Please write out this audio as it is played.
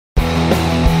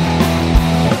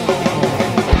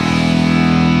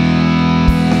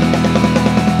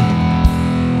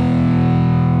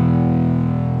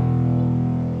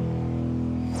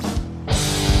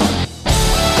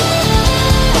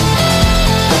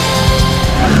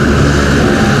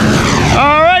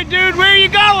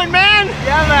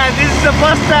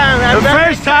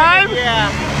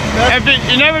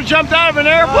You never jumped out of an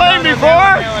airplane before?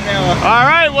 Never. All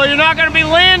right, well, you're not going to be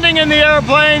landing in the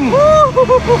airplane.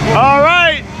 All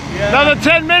right, another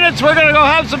 10 minutes. We're going to go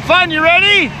have some fun. You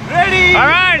ready? Ready. All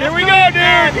right, here we go,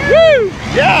 dude. Woo!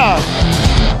 Yeah.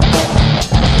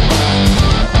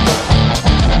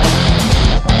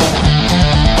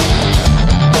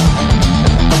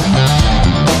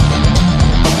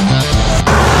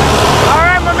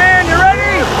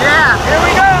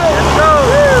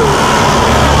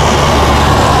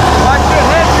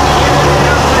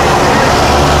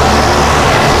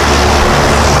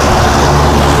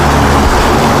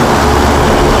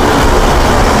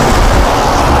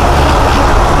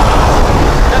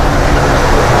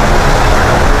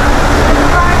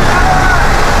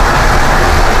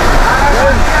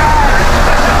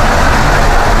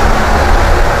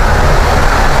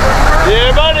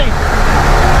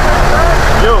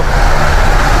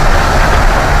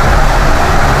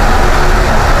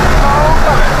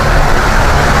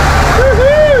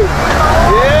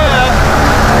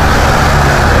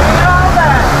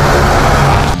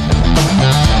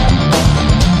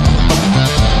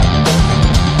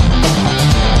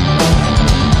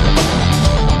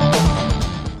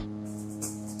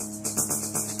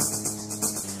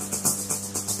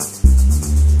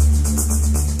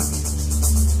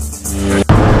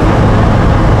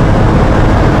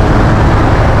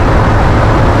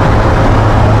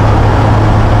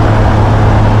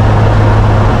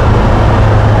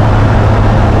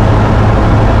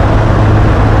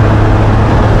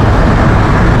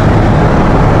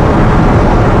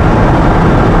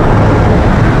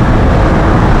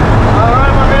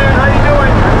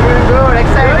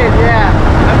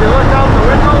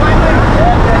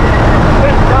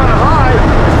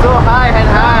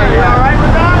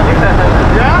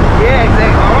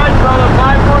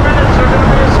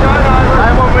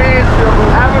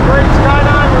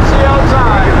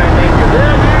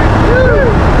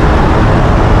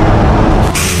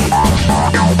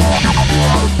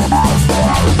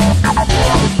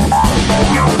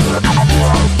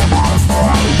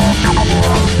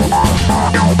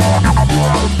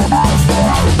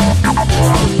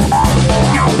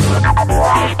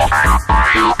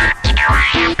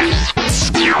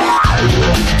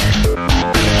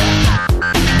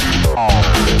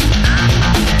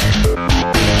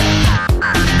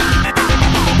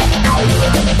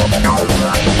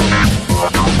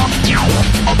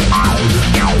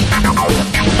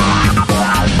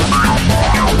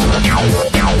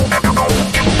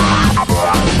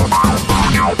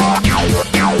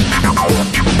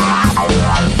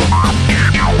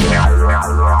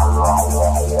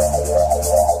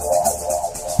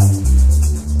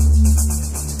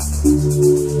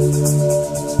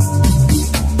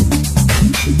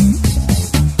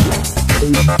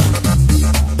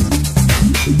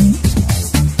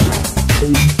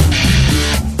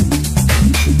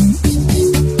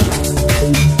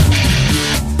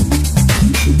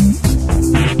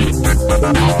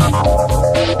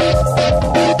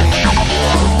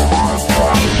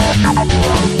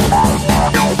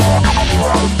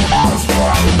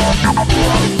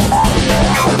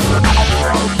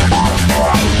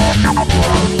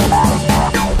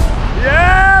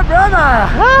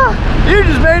 You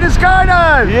just made a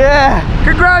skydive! Yeah!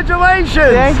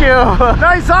 Congratulations! Thank you!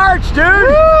 Nice arch, dude!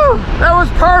 Woo! That was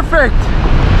perfect!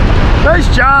 Nice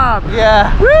job!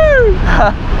 Yeah! Woo!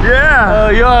 Yeah! Oh,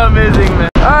 you're amazing, man!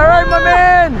 Alright, my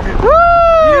man!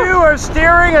 Woo! You are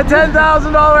steering a $10,000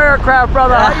 aircraft,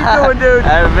 brother! How you doing, dude?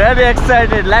 I'm very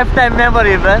excited. Lifetime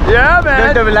memory, man! Yeah,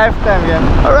 man! Going to be lifetime,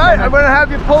 yeah! Alright, I'm gonna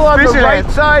have you pull on the right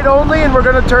side only, and we're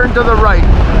gonna turn to the right.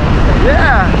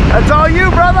 Yeah! That's all you,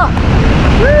 brother!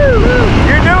 Woo!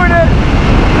 You're doing it!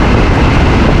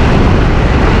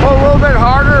 Pull a little bit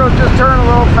harder, it'll just turn a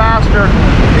little faster.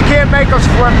 You can't make us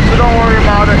flip, so don't worry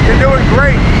about it. You're doing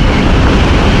great.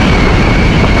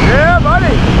 Yeah,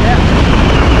 buddy. Yeah.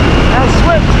 Now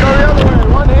switch, go the other way.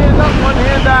 One hand up, one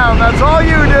hand down. That's all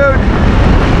you, dude.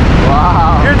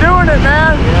 Wow. You're doing it,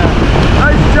 man. Yeah.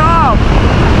 Nice job.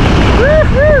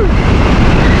 Woo-hoo.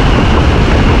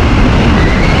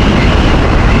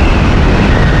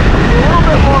 A little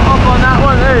bit more up on that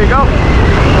one. There you go.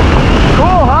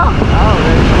 Cool, huh? Oh,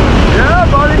 really? Yeah,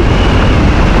 buddy.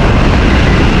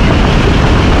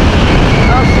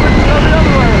 Now switch it the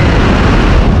other way.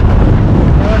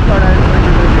 Never thought I was going to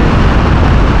do this.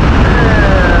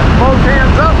 Yeah. Both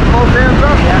hands up. Both hands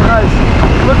up. Yeah. Nice.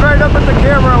 Look right up at the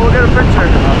camera. We'll get a picture.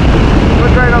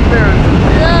 Look right up there.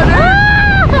 Yeah, dude.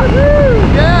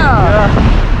 Yeah.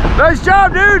 Nice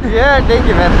job, dude. Yeah, thank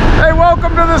you, man. Hey,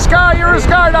 welcome to the sky. You're a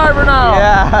skydiver now.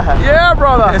 Yeah. Yeah,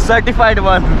 brother. A certified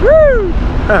one. Woo.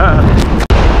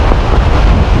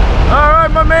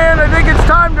 Mama, man, I think it's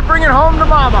time to bring it home to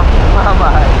Mama. Mama.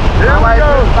 Here we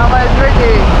go. Mama is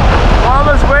ready.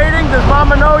 Mama's waiting. Does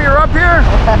Mama know you're up here?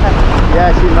 Yeah,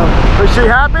 she knows. Was she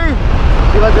happy?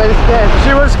 She was very scared.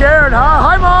 She was scared, huh?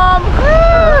 Hi, Mom.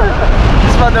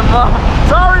 It's for the mom.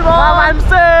 Sorry, Mom. Mom, I'm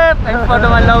safe. And for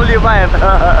my lovely wife.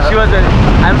 She was very,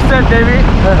 I'm safe, baby.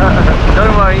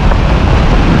 Don't worry.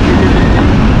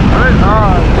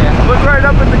 Yeah. Look right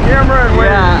up at the camera and wave.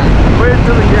 Yeah. Wave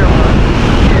to the camera.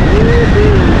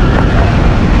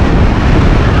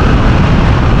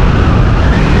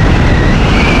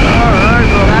 Alright,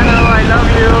 well, Hello, I love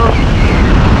you.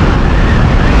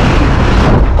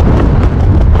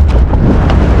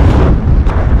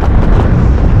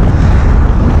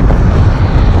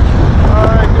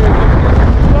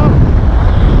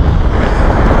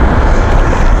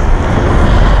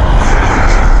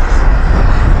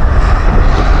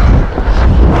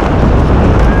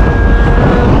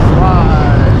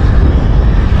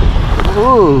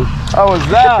 How was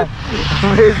that?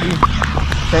 Amazing.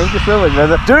 Thank you so much,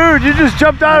 brother. Dude, you just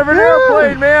jumped out of an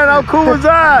airplane, man. How cool was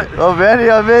that? Oh, very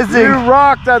amazing. You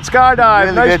rocked that skydive.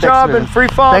 Really Nice job in free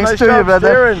fall. Thanks nice to job you, brother.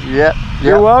 steering. Yeah.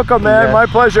 You're welcome, man. Yeah. My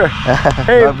pleasure.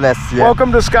 Hey, God bless. Yeah.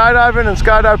 welcome to skydiving and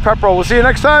Skydive Pepperell. We'll see you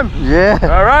next time. Yeah.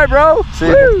 All right, bro. See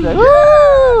you next time.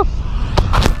 Yeah. Woo!